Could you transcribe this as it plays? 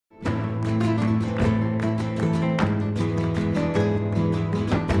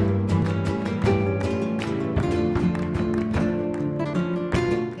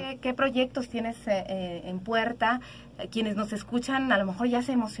proyectos tienes en puerta? Quienes nos escuchan a lo mejor ya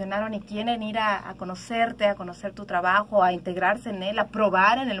se emocionaron y quieren ir a conocerte, a conocer tu trabajo, a integrarse en él, a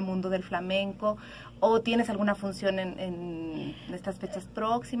probar en el mundo del flamenco. ¿O tienes alguna función en estas fechas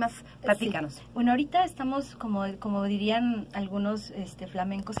próximas? Platícanos. Sí. Bueno, ahorita estamos, como dirían algunos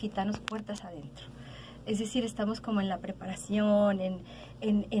flamencos gitanos, puertas adentro. Es decir, estamos como en la preparación,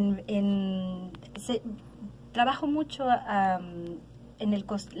 trabajo mucho en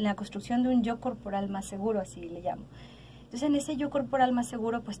la construcción de un yo corporal más seguro, así le llamo. Entonces, en ese yo corporal más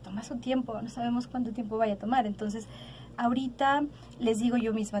seguro, pues toma su tiempo, no sabemos cuánto tiempo vaya a tomar. Entonces, ahorita les digo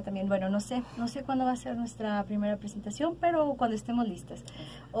yo misma también, bueno, no sé cuándo va a ser nuestra primera presentación, pero cuando estemos listas.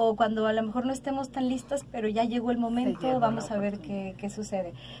 O cuando a lo mejor no estemos tan listas, pero ya llegó el momento, vamos a ver qué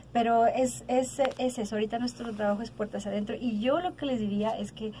sucede. Pero es eso, ahorita nuestro trabajo es puertas adentro. Y yo lo que les diría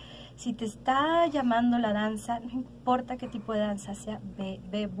es que si te está llamando la danza, no importa qué tipo de danza sea,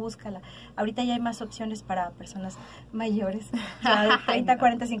 ve, búscala. Ahorita ya hay más opciones para personas mayores, ya de 30,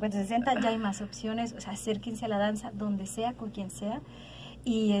 40, 50, 60, ya hay más opciones, o sea, acérquense a la danza donde sea, con quien sea,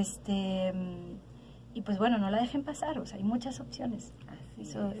 y pues bueno, no la dejen pasar, o sea, hay muchas opciones,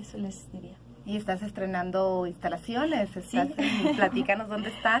 eso les diría. Y estás estrenando instalaciones, Sí. Platícanos dónde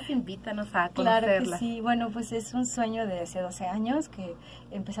estás, invítanos a Claro conocerla. que sí, bueno, pues es un sueño de hace 12 años que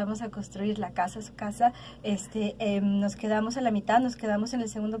empezamos a construir su casa, nos quedamos a la mitad, nos quedamos en el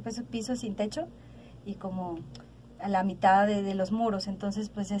segundo piso sin techo y como a la mitad de los muros, entonces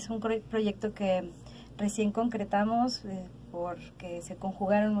pues es un proyecto que recién concretamos porque se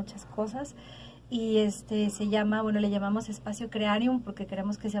conjugaron muchas cosas. Y se llama, bueno, le llamamos espacio crearium porque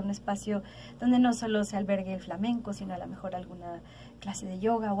queremos que sea un espacio donde no solo se albergue el flamenco, sino a lo mejor alguna clase de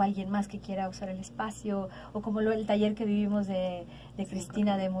yoga o alguien más que quiera usar el espacio, o como el taller que vivimos de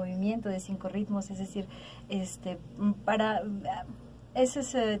Cristina de movimiento, de 5 ritmos, es decir,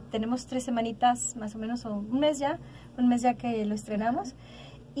 tenemos 3 semanitas más o menos, o un mes ya que lo estrenamos.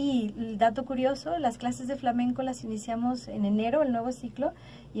 Y el dato curioso, las clases de flamenco las iniciamos en enero, el nuevo ciclo,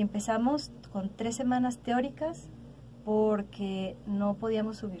 y empezamos con 3 semanas teóricas porque no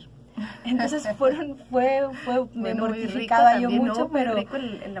podíamos subir. Entonces me mortificaba yo mucho, pero muy rico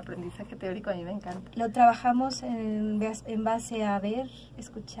el aprendizaje teórico, a mí me encanta. Lo trabajamos en base a ver,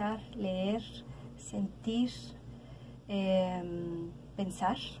 escuchar, leer, sentir,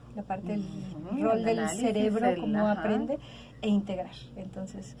 pensar, la parte del rol del cerebro, cómo aprende, e integrar.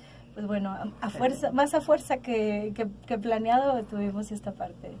 Entonces, pues bueno, más a fuerza que planeado tuvimos esta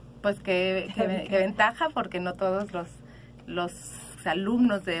parte. Pues qué ventaja, porque no todos los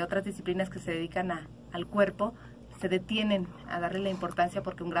alumnos de otras disciplinas que se dedican al cuerpo se detienen a darle la importancia,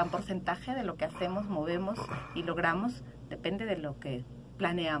 porque un gran porcentaje de lo que hacemos, movemos y logramos depende de lo que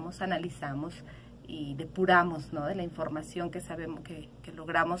planeamos, analizamos y depuramos, ¿no? De la información que sabemos que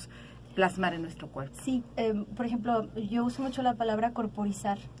logramos plasmar en nuestro cuerpo. Sí, por ejemplo, yo uso mucho la palabra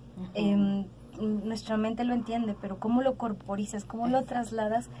corporizar. Nuestra mente lo entiende, pero ¿cómo lo corporizas? ¿Cómo lo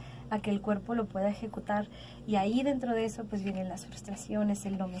trasladas a que el cuerpo lo pueda ejecutar? Y ahí dentro de eso pues vienen las frustraciones,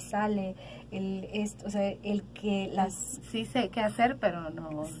 el no me sale, el que las... Sí sé qué hacer, pero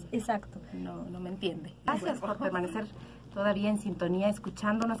no... Exacto. No me entiende. Gracias por permanecer todavía en sintonía,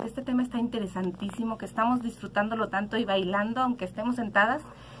 escuchándonos. Este tema está interesantísimo, que estamos disfrutándolo tanto y bailando, aunque estemos sentadas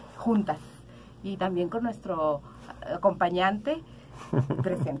juntas. Y también con nuestro acompañante.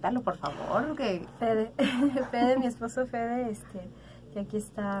 Preséntalo, por favor. Fede, mi esposo Fede, que aquí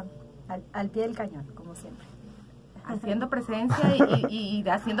está al pie del cañón, como siempre. Haciendo presencia y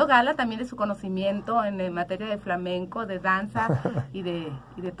haciendo gala también de su conocimiento en materia de flamenco, de danza y de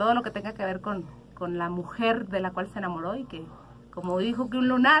todo lo que tenga que ver con la mujer de la cual se enamoró, y que, como dijo que un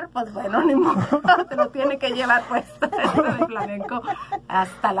lunar, pues bueno, ni modo, te lo tiene que llevar puesto el flamenco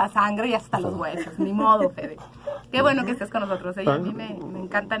hasta la sangre y hasta los huesos, ni modo, Fede. Qué bueno que estés con nosotros, ¿eh? Y a mí me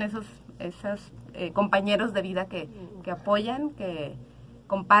encantan esos compañeros de vida que apoyan, que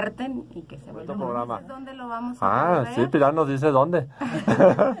comparten y que se vuelven. ¿Dónde lo vamos a ver? Sí, Pilar nos dice dónde.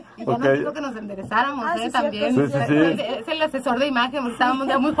 Y ya nos dijo que nos enderezáramos, sí, también. Sí. Es el asesor de imagen, estábamos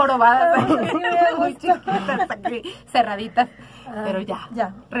ya muy jorobadas, muy chiquitas, aquí, cerraditas. Pero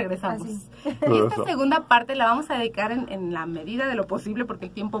ya regresamos. Y esta segunda parte la vamos a dedicar en la medida de lo posible, porque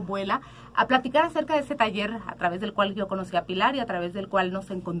el tiempo vuela, a platicar acerca de ese taller a través del cual yo conocí a Pilar y a través del cual nos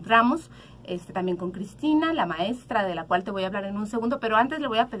encontramos, también con Cristina, la maestra, de la cual te voy a hablar en un segundo, pero antes le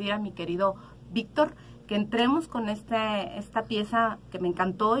voy a pedir a mi querido Víctor que entremos con esta pieza que me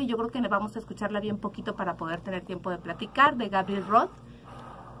encantó, y yo creo que vamos a escucharla bien poquito para poder tener tiempo de platicar, de Gabriel Roth,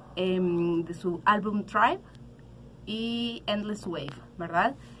 de su álbum Tribe, y Endless Wave,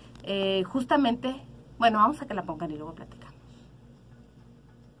 ¿verdad? Justamente, bueno, vamos a que la pongan y luego platicamos.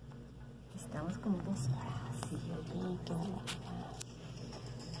 Estamos como 2 horas. Sí, oye, qué bueno.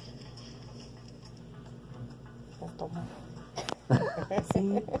 Toma.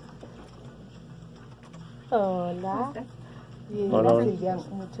 Sí. Hola. Bien, Hola. Silvia,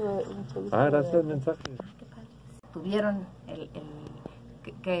 mucho gusto. Gracias, mensaje. Tuvieron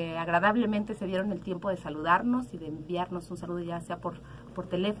que agradablemente se dieron el tiempo de saludarnos y de enviarnos un saludo, ya sea por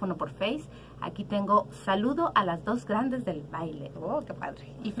teléfono, por Face. Aquí tengo saludo a las 2 grandes del baile. ¡Oh, qué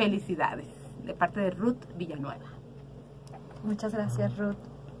padre! Y felicidades, de parte de Ruth Villanueva. Muchas gracias, Ruth.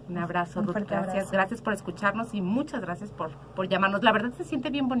 Un abrazo, Un Ruth. fuerte Gracias. abrazo. Gracias por escucharnos y muchas gracias por llamarnos. La verdad se siente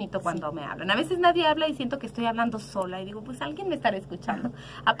bien bonito cuando me hablan. A veces nadie habla y siento que estoy hablando sola y digo, pues alguien me estará escuchando.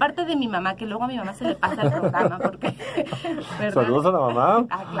 Aparte de mi mamá, que luego a mi mamá se le pasa el programa porque... ¿verdad? Saludos a la mamá.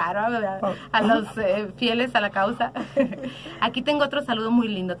 Claro, a los fieles a la causa. Aquí tengo otro saludo muy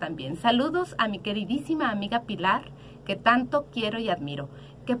lindo también. Saludos a mi queridísima amiga Pilar, que tanto quiero y admiro.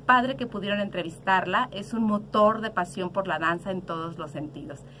 Qué padre que pudieron entrevistarla, es un motor de pasión por la danza en todos los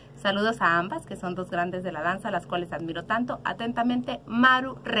sentidos. Saludos a ambas, que son 2 grandes de la danza, las cuales admiro tanto. Atentamente,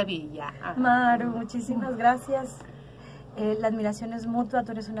 Maru Revilla. Maru, muchísimas gracias. La admiración es mutua,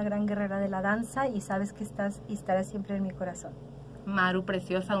 tú eres una gran guerrera de la danza y sabes que estás y estarás siempre en mi corazón. Maru,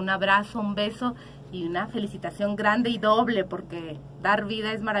 preciosa, un abrazo, un beso y una felicitación grande y doble, porque dar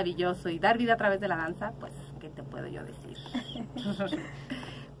vida es maravilloso y dar vida a través de la danza, pues, ¿qué te puedo yo decir?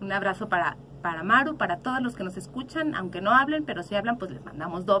 Un abrazo para Maru, para todos los que nos escuchan, aunque no hablen, pero si hablan, pues les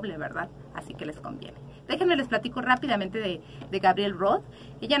mandamos doble, ¿verdad? Así que les conviene. Déjenme les platico rápidamente de Gabrielle Roth.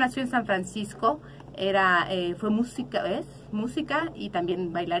 Ella nació en San Francisco, fue música y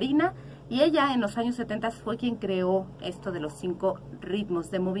también bailarina. Y ella en los años 70 fue quien creó esto de los 5 ritmos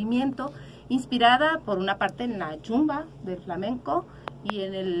de movimiento, inspirada por una parte en la chumba del flamenco y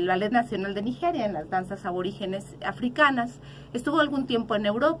en el Ballet Nacional de Nigeria, en las danzas aborígenes africanas. Estuvo algún tiempo en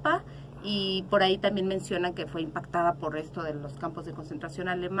Europa y por ahí también mencionan que fue impactada por esto de los campos de concentración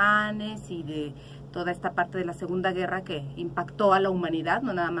alemanes y de toda esta parte de la Segunda Guerra que impactó a la humanidad,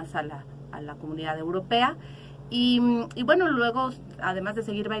 no nada más a la comunidad europea. Y bueno, luego, además de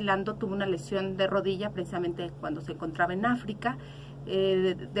seguir bailando, tuvo una lesión de rodilla precisamente cuando se encontraba en África,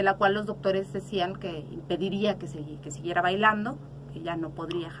 de la cual los doctores decían que impediría que siguiera bailando, que ya no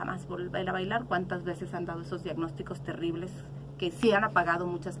podría jamás volver a bailar. ¿Cuántas veces han dado esos diagnósticos terribles que sí han apagado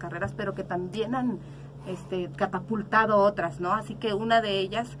muchas carreras, pero que también han catapultado otras, ¿no? Así que una de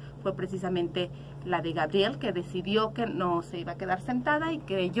ellas fue precisamente la de Gabrielle, que decidió que no se iba a quedar sentada y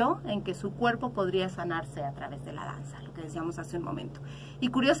creyó en que su cuerpo podría sanarse a través de la danza, lo que decíamos hace un momento. Y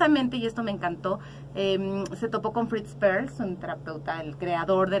curiosamente, y esto me encantó, se topó con Fritz Perls, un terapeuta, el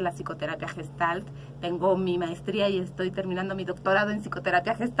creador de la psicoterapia Gestalt. Tengo mi maestría y estoy terminando mi doctorado en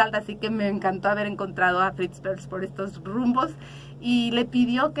psicoterapia Gestalt, así que me encantó haber encontrado a Fritz Perls por estos rumbos. Y le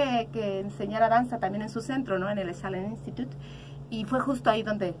pidió que enseñara danza también en su centro, ¿no? En el Salem Institute. Y fue justo ahí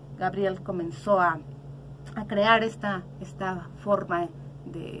donde Gabrielle comenzó a crear esta forma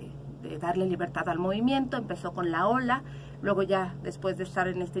de darle libertad al movimiento. Empezó con la ola, luego ya después de estar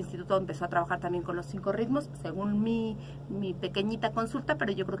en este instituto empezó a trabajar también con los 5 ritmos, según mi pequeñita consulta,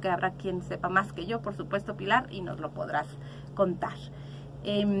 pero yo creo que habrá quien sepa más que yo, por supuesto, Pilar, y nos lo podrás contar.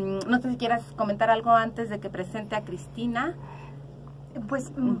 No sé si quieras comentar algo antes de que presente a Cristina.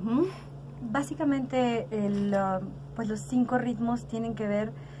 Pues básicamente pues los 5 ritmos tienen que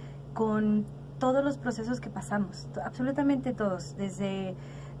ver con todos los procesos que pasamos, absolutamente todos, desde,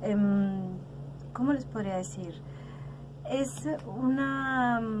 ¿cómo les podría decir? Es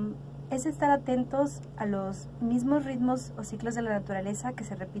estar atentos a los mismos ritmos o ciclos de la naturaleza que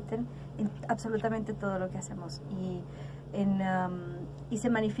se repiten en absolutamente todo lo que hacemos y se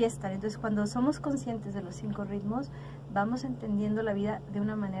manifiestan. Entonces, cuando somos conscientes de los 5 ritmos, vamos entendiendo la vida de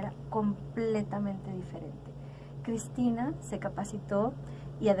una manera completamente diferente. Cristina se capacitó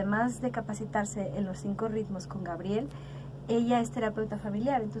y además de capacitarse en los 5 ritmos con Gabrielle, ella es terapeuta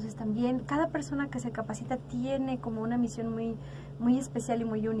familiar. Entonces también cada persona que se capacita tiene como una misión muy especial y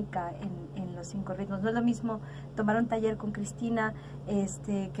muy única en los 5 ritmos. No es lo mismo tomar un taller con Cristina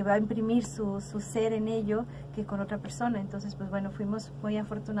que va a imprimir su ser en ello que con otra persona. Entonces, pues bueno, fuimos muy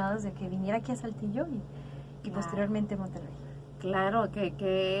afortunados de que viniera aquí a Saltillo y posteriormente a Monterrey. Claro,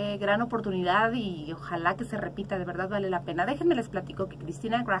 qué gran oportunidad y ojalá que se repita, de verdad vale la pena. Déjenme les platico que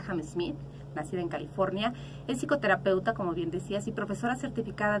Cristina Graham Smith, nacida en California, es psicoterapeuta, como bien decías, y profesora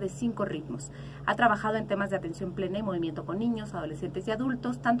certificada de 5 ritmos. Ha trabajado en temas de atención plena y movimiento con niños, adolescentes y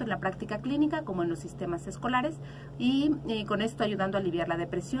adultos, tanto en la práctica clínica como en los sistemas escolares, y con esto ayudando a aliviar la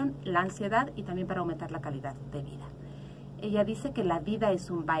depresión, la ansiedad y también para aumentar la calidad de vida. Ella dice que la vida es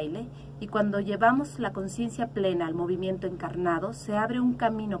un baile y cuando llevamos la conciencia plena al movimiento encarnado, se abre un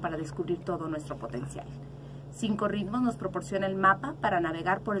camino para descubrir todo nuestro potencial. 5 ritmos nos proporciona el mapa para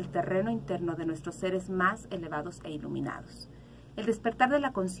navegar por el terreno interno de nuestros seres más elevados e iluminados. El despertar de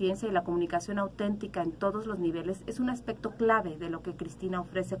la conciencia y la comunicación auténtica en todos los niveles es un aspecto clave de lo que Cristina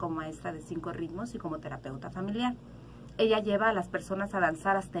ofrece como maestra de 5 ritmos y como terapeuta familiar. Ella lleva a las personas a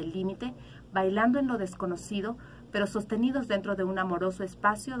danzar hasta el límite, bailando en lo desconocido, pero sostenidos dentro de un amoroso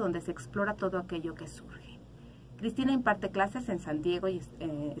espacio donde se explora todo aquello que surge. Cristina imparte clases en San Diego y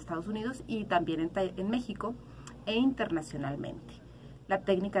Estados Unidos y también en México e internacionalmente. La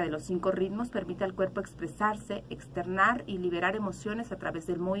técnica de los 5 ritmos permite al cuerpo expresarse, externar y liberar emociones a través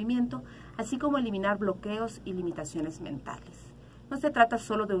del movimiento, así como eliminar bloqueos y limitaciones mentales. No se trata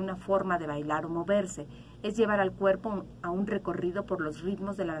solo de una forma de bailar o moverse, es llevar al cuerpo a un recorrido por los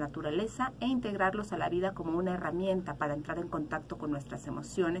ritmos de la naturaleza e integrarlos a la vida como una herramienta para entrar en contacto con nuestras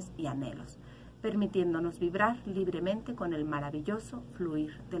emociones y anhelos, permitiéndonos vibrar libremente con el maravilloso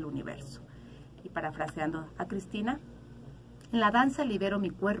fluir del universo. Y parafraseando a Cristina, en la danza libero mi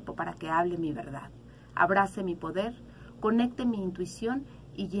cuerpo para que hable mi verdad, abrace mi poder, conecte mi intuición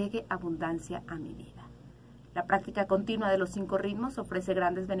y llegue abundancia a mi vida. La práctica continua de los 5 ritmos ofrece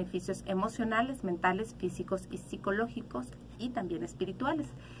grandes beneficios emocionales, mentales, físicos y psicológicos y también espirituales.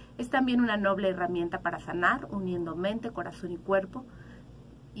 Es también una noble herramienta para sanar, uniendo mente, corazón y cuerpo.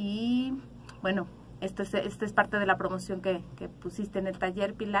 Y bueno, esto es parte de la promoción que pusiste en el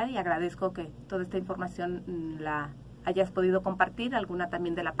taller, Pilar, y agradezco que toda esta información la hayas podido compartir, alguna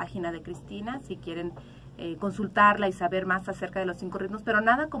también de la página de Cristina, si quieren consultarla y saber más acerca de los 5 ritmos, pero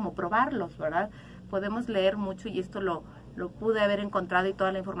nada como probarlos, ¿verdad? Podemos leer mucho y esto lo pude haber encontrado y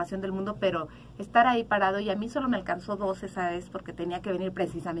toda la información del mundo, pero estar ahí parado, y a mí solo me alcanzó 2 esa vez porque tenía que venir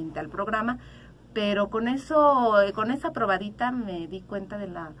precisamente al programa, pero con esa probadita me di cuenta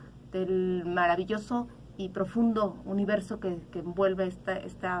del maravilloso y profundo universo que envuelve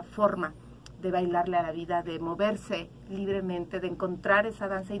esta forma de bailarle a la vida, de moverse libremente, de encontrar esa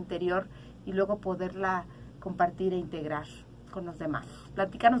danza interior y luego poderla compartir e integrar con los demás.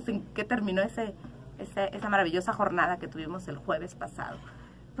 Platícanos en qué terminó esa maravillosa jornada que tuvimos el jueves pasado.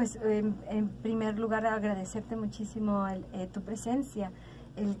 Pues en primer lugar agradecerte muchísimo tu presencia,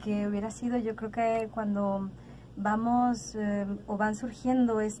 el que hubiera sido, yo creo que cuando vamos o van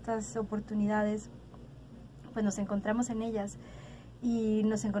surgiendo estas oportunidades, pues nos encontramos en ellas. Y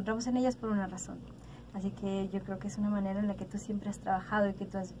nos encontramos en ellas por una razón. Así que yo creo que es una manera en la que tú siempre has trabajado y que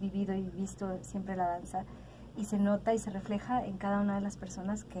tú has vivido y visto siempre la danza. Y se nota y se refleja en cada una de las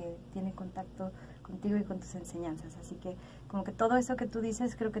personas que tiene contacto contigo y con tus enseñanzas. Así que como que todo eso que tú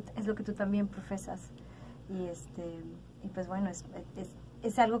dices creo que es lo que tú también profesas. Y pues bueno,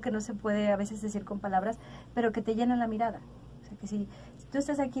 es algo que no se puede a veces decir con palabras, pero que te llena la mirada. O sea que si tú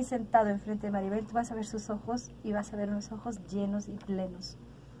estás aquí sentado enfrente de Maribel, tú vas a ver sus ojos y vas a ver unos ojos llenos y plenos.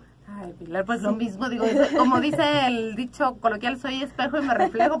 Ay, Pilar, pues sí. Lo mismo, digo, como dice el dicho coloquial, soy espejo y me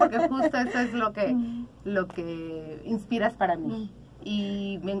reflejo, porque justo eso es lo que inspiras para mí.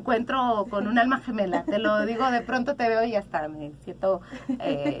 Y me encuentro con un alma gemela, te lo digo, de pronto te veo y hasta me siento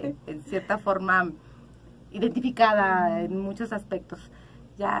en cierta forma identificada en muchos aspectos.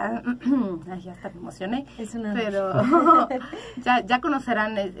 Ya hasta me emocioné, pero ya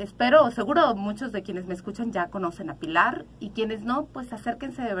conocerán, espero, seguro muchos de quienes me escuchan ya conocen a Pilar, y quienes no, pues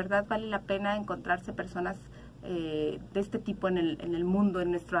acérquense, de verdad vale la pena encontrarse personas de este tipo en el mundo, en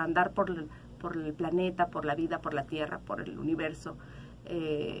nuestro andar por el planeta, por la vida, por la tierra, por el universo.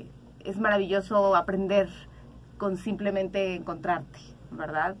 Es maravilloso aprender con simplemente encontrarte,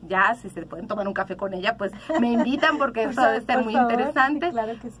 ¿verdad? Ya, si se pueden tomar un café con ella, pues me invitan porque eso debe ser muy interesante,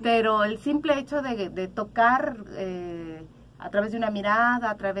 claro que sí. Pero el simple hecho de tocar a través de una mirada,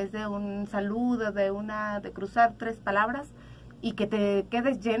 a través de un saludo, de cruzar 3 palabras y que te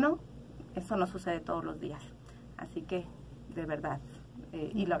quedes lleno, eso no sucede todos los días. Así que, de verdad,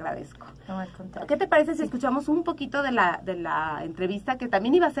 y lo agradezco. No, al contrario. ¿Qué te parece si escuchamos un poquito de la entrevista, que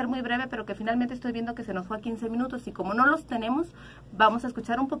también iba a ser muy breve, pero que finalmente estoy viendo que se nos fue a 15 minutos, y como no los tenemos, vamos a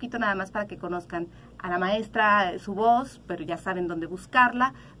escuchar un poquito nada más para que conozcan a la maestra, su voz, pero ya saben dónde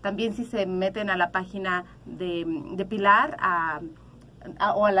buscarla. También si se meten a la página de Pilar,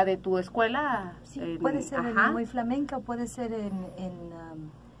 o a la de tu escuela. Sí, puede ser muy flamenca, o puede ser en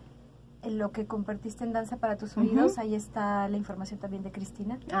lo que compartiste en Danza para tus Oídos, ahí está la información también de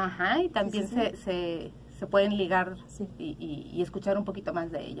Cristina. Ajá, y también se pueden ligar y escuchar un poquito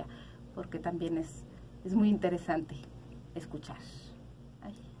más de ella, porque también es muy interesante escuchar.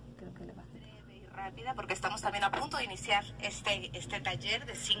 Ay, creo que le va a rápida porque estamos también a punto de iniciar este taller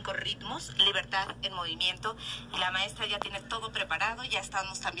de 5 ritmos, libertad en movimiento, y la maestra ya tiene todo preparado. Ya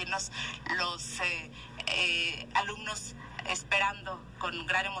estamos también los alumnos esperando con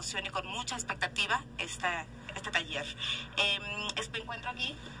gran emoción y con mucha expectativa este taller. Me encuentro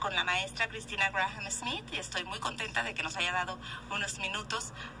aquí con la maestra Cristina Graham Smith y estoy muy contenta de que nos haya dado unos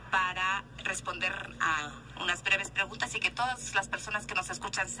minutos para responder a unas breves preguntas y que todas las personas que nos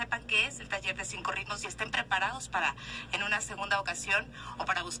escuchan sepan qué es el taller de 5 ritmos y estén preparados para en una segunda ocasión o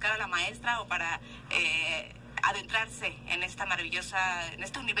para buscar a la maestra o para adentrarse en esta maravillosa, en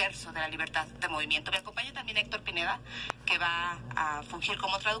este universo de la libertad de movimiento. Me acompaña también Héctor Pineda, que va a fungir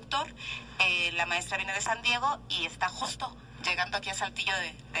como traductor. La maestra viene de San Diego y está justo llegando aquí a Saltillo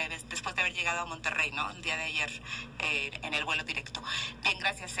después de haber llegado a Monterrey, ¿no? El día de ayer en el vuelo directo. Bien,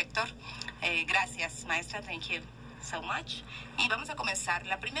 gracias Héctor. Gracias maestra, thank you so much. Y vamos a comenzar.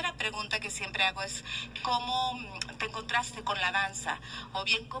 La primera pregunta que siempre hago es ¿cómo te encontraste con la danza? O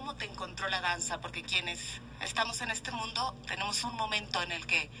bien, ¿cómo te encontró la danza? Porque quienes estamos en este mundo tenemos un momento en el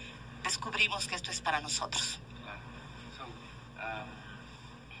que descubrimos que esto es para nosotros. So,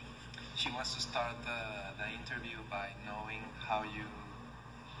 she wants to start the interview by knowing how you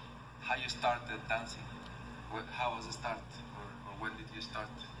started dancing. How was the start, or when did you start?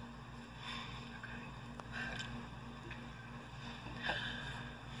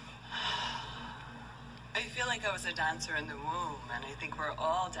 I feel like I was a dancer in the womb, and I think we're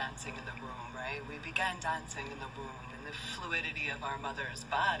all dancing in the womb, right? We began dancing in the womb, in the fluidity of our mother's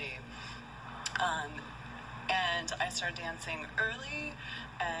body. And I started dancing early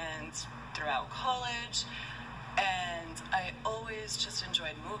and throughout college, and I always just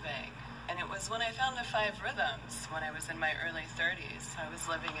enjoyed moving. And it was when I found the 5 rhythms, when I was in my early 30s. I was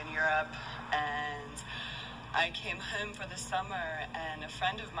living in Europe, and I came home for the summer, and a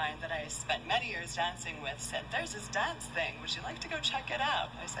friend of mine that I spent many years dancing with said, "There's this dance thing, would you like to go check it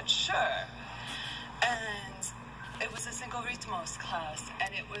out?" I said, "Sure." And it was a 5 ritmos class,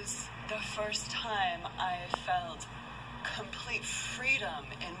 and it was the first time I felt complete freedom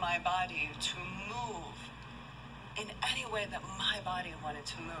in my body to move in any way that my body wanted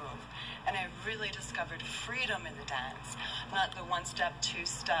to move. And I really discovered freedom in the dance. Not the 1-step,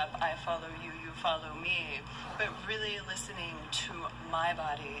 2-step, I follow you, you follow me, but really listening to my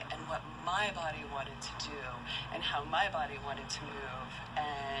body and what my body wanted to do and how my body wanted to move.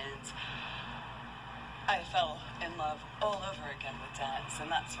 And I fell in love all over again with dance,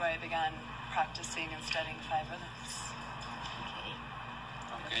 and that's where I began practicing and studying 5 rhythms.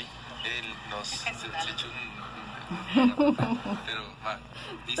 Okay. Él se echó pero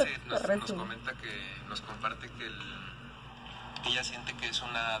nos comenta que nos comparte que ella siente que es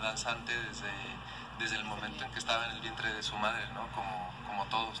una danzante desde el momento en que estaba en el vientre de su madre, ¿no? Como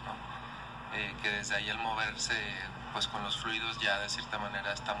todos, ¿no? Que desde ahí al moverse pues con los fluidos ya de cierta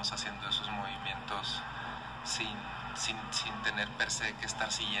manera estamos haciendo esos movimientos sin tener per se que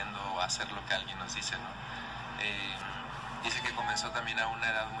estar siguiendo o hacer lo que alguien nos dice, ¿no? Dice que comenzó también a una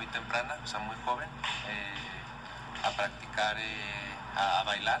edad muy temprana, o sea, muy joven, a practicar, a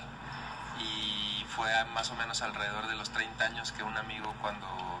bailar, y fue más o menos alrededor de los 30 años que un amigo,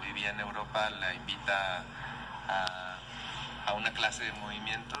 cuando vivía en Europa, la invita a una clase de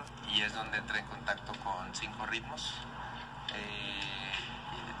movimiento, y es donde entra en contacto con 5 ritmos.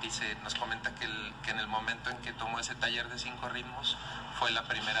 Dice, nos comenta que en el momento en que tomó ese taller de 5 ritmos fue la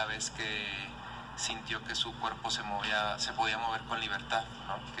primera vez que sintió que su cuerpo se podía mover con libertad,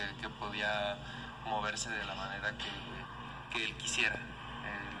 ¿no? Que podía moverse de la manera que él quisiera.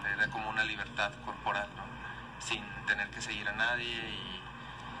 Le da como una libertad corporal, ¿no? Sin tener que seguir a nadie,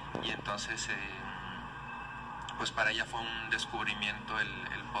 y entonces pues para ella fue un descubrimiento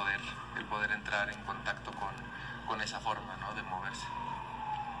el poder entrar en contacto con esa forma, ¿no? De moverse.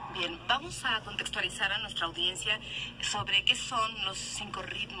 Bien, vamos a contextualizar a nuestra audiencia sobre qué son los 5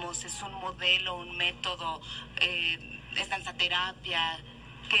 ritmos. ¿Es un modelo, un método, es danzaterapia?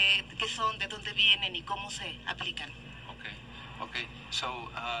 ¿Qué son, de dónde vienen y cómo se aplican? Okay. So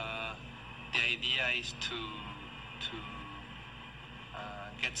the idea is to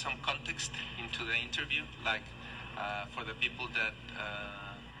get some context into the interview, like for the people that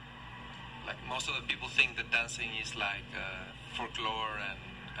like most of the people think that dancing is like folklore and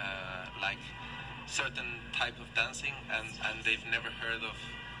like certain type of dancing, and they've never heard of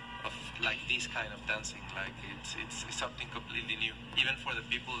like this kind of dancing. Like it's something completely new. Even for the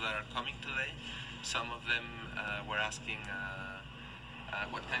people that are coming today, some of them were asking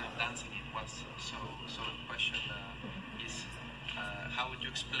what kind of dancing it was. So the question is, how would you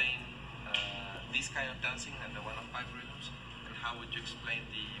explain this kind of dancing and the one of 5 rhythms, and how would you explain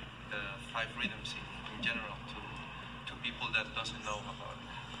the 5 rhythms in general to people that doesn't know about it?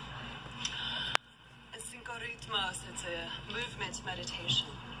 Cinco ritmos, it's a movement meditation.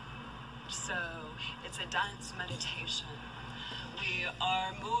 So it's a dance meditation. We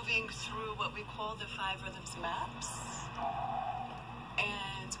are moving through what we call the 5 rhythms maps.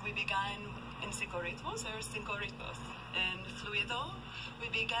 And we began in cinco ritmos, or cinco ritmos. In fluido, we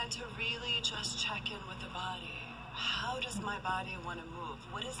began to really just check in with the body. How does my body want to move?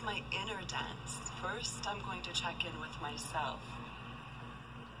 What is my inner dance? First, I'm going to check in with myself.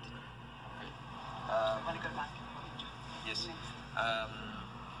 Want to go back? Yes.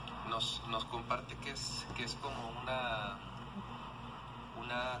 Nos comparte que es como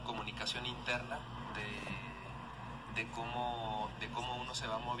una comunicación interna de cómo uno se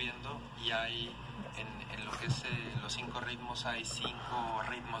va moviendo, y hay en lo que es los 5 ritmos hay 5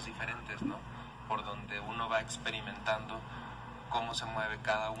 ritmos diferentes, ¿no? Por donde uno va experimentando cómo se mueve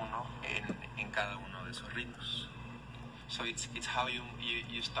cada uno en cada uno de esos ritmos. So it's how you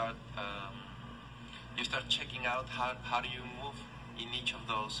start checking out how do you move in each of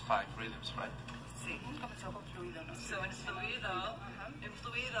those 5 rhythms, right? Sí. So in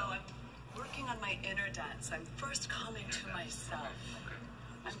fluido, I'm working on my inner dance. I'm first coming to myself. Okay.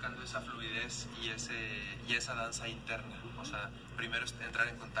 Buscando esa fluidez y esa danza interna. O sea, primero es entrar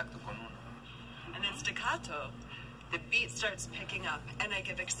en contacto con uno. And in staccato, the beat starts picking up and I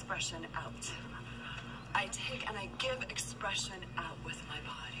give expression out. I take and I give expression out with my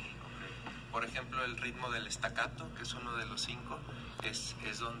body. Okay. Por ejemplo, el ritmo del staccato, que es uno de los 5, es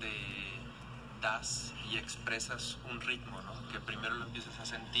donde das y expresas un ritmo, ¿no? Que primero lo empiezas a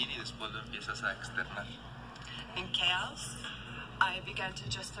sentir y después lo empiezas a externar. In chaos, I began to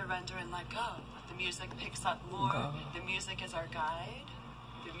just surrender and let go. The music picks up more. The music is our guide.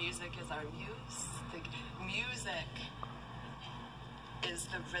 The music is our muse. The music is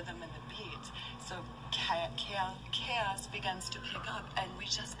the rhythm and the beat. So chaos begins to pick up, and we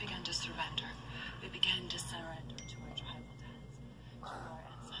just begin to surrender. We begin to surrender to our tribal dance, to our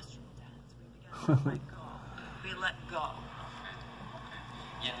ancestral dance. We begin to let go. We let go.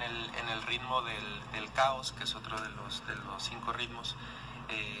 Y en el ritmo del caos, que es otro de los 5 ritmos,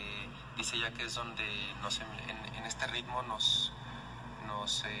 dice ella que es donde en este ritmo nos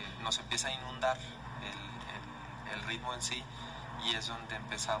empieza a inundar el ritmo en sí, y es donde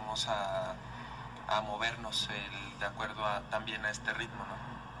empezamos a movernos de acuerdo también a este ritmo, ¿no?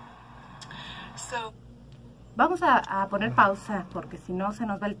 So, vamos a poner pausa porque si no se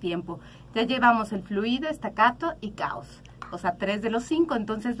nos va el tiempo. Ya llevamos el fluido, staccato y caos. O sea, 3 de los 5,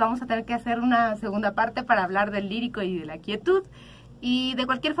 entonces vamos a tener que hacer una segunda parte para hablar del lírico y de la quietud. Y de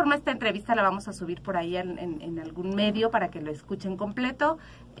cualquier forma esta entrevista la vamos a subir por ahí en algún medio para que lo escuchen completo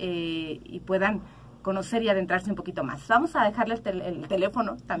y puedan conocer y adentrarse un poquito más. Vamos a dejarle el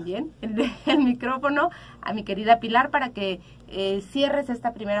teléfono también, el micrófono a mi querida Pilar para que cierres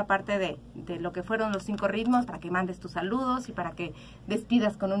esta primera parte de lo que fueron los 5 ritmos, para que mandes tus saludos y para que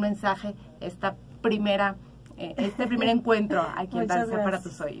despidas con un mensaje este primer encuentro aquí en Danza para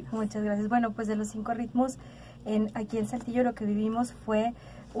tus oídos. Muchas gracias. Bueno, pues de los 5 ritmos, aquí en Saltillo lo que vivimos fue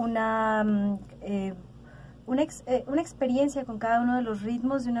una experiencia con cada uno de los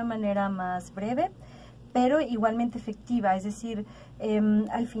ritmos de una manera más breve, pero igualmente efectiva. Es decir,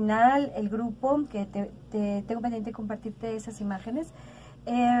 al final el grupo, que tengo pendiente de compartirte esas imágenes,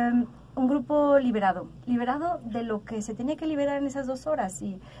 un grupo liberado de lo que se tenía que liberar en esas 2 horas,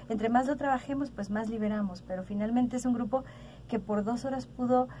 y entre más lo trabajemos, pues más liberamos, pero finalmente es un grupo que por 2 horas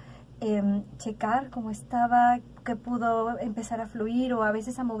pudo checar cómo estaba, que pudo empezar a fluir o a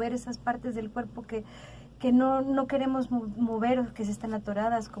veces a mover esas partes del cuerpo que no queremos mover o que se están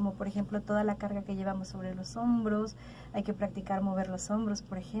atoradas, como por ejemplo toda la carga que llevamos sobre los hombros. Hay que practicar mover los hombros,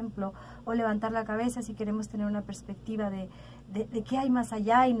 por ejemplo, o levantar la cabeza si queremos tener una perspectiva de qué hay más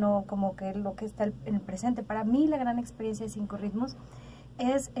allá y no como que lo que está en el presente. Para mí la gran experiencia de 5 ritmos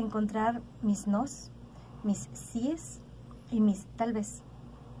es encontrar mis nos, mis síes y mis tal vez.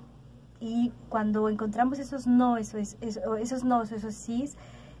 Y cuando encontramos esos no, esos nos, esos sís,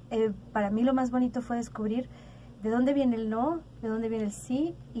 para mí lo más bonito fue descubrir de dónde viene el no, de dónde viene el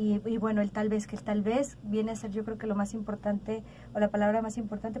sí, y bueno, el tal vez, que el tal vez viene a ser, yo creo que lo más importante, o la palabra más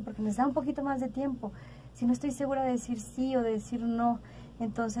importante, porque nos da un poquito más de tiempo. Si no estoy segura de decir sí o de decir no,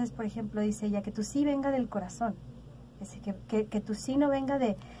 entonces, por ejemplo, dice ella, que tu sí venga del corazón, es decir, que tu sí no venga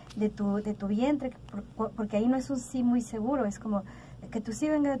de tu vientre, porque ahí no es un sí muy seguro, es como que tu sí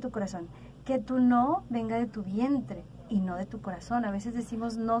venga de tu corazón, que tu no venga de tu vientre y no de tu corazón. A veces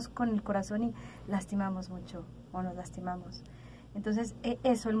decimos nos con el corazón y lastimamos mucho, o nos lastimamos. Entonces,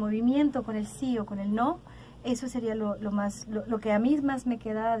 eso, el movimiento con el sí o con el no, eso sería lo que a mí más me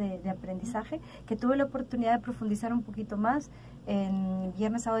queda de aprendizaje, que tuve la oportunidad de profundizar un poquito más en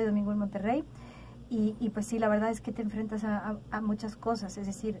viernes, sábado y domingo en Monterrey. Y pues sí, la verdad es que te enfrentas a muchas cosas, es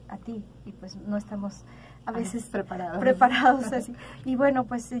decir, a ti, y pues no estamos a veces preparados así. Y bueno,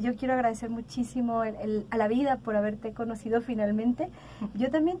 pues yo quiero agradecer muchísimo a la vida por haberte conocido finalmente. Yo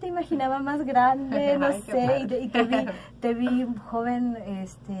también te imaginaba más grande, no sé, y te vi joven,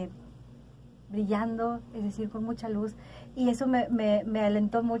 brillando, es decir, con mucha luz, y eso me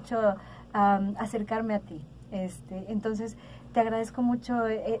alentó mucho a acercarme a ti. Entonces, te agradezco mucho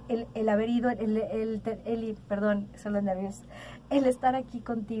el haber ido, perdón, solo nervios, el estar aquí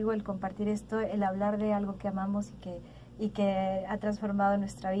contigo, el compartir esto, el hablar de algo que amamos y que ha transformado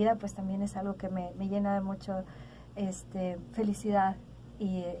nuestra vida, pues también es algo que me llena de mucho felicidad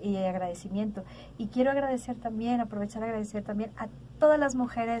y agradecimiento. Y quiero aprovechar a agradecer también a todas las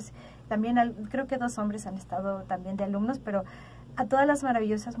mujeres, también creo que 2 hombres han estado también de alumnos, pero a todas las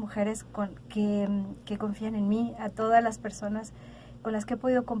maravillosas mujeres que confían en mí, a todas las personas con las que he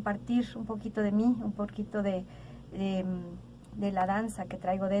podido compartir un poquito de mí, un poquito de la danza que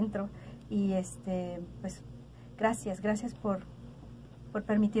traigo dentro. Y pues gracias por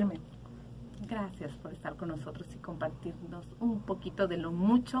permitirme. Gracias por estar con nosotros y compartirnos un poquito de lo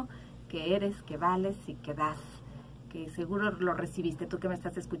mucho que eres, que vales y que das, que seguro lo recibiste, tú que me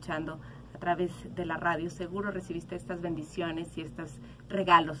estás escuchando a través de la radio, seguro recibiste estas bendiciones y estos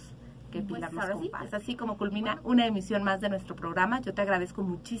regalos que Pilar nos comparte. Es así como culmina una emisión más de nuestro programa. Yo te agradezco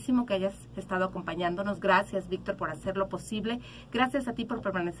muchísimo que hayas estado acompañándonos. Gracias, Víctor, por hacerlo posible. Gracias a ti por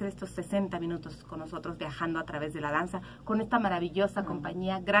permanecer estos 60 minutos con nosotros viajando a través de la danza con esta maravillosa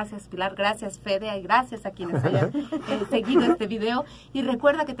compañía. Gracias, Pilar. Gracias, Fede. Y gracias a quienes hayan seguido este video. Y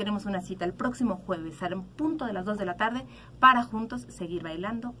recuerda que tenemos una cita el próximo jueves al punto de las 2 de la tarde para juntos seguir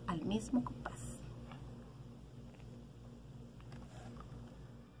bailando al mismo compás.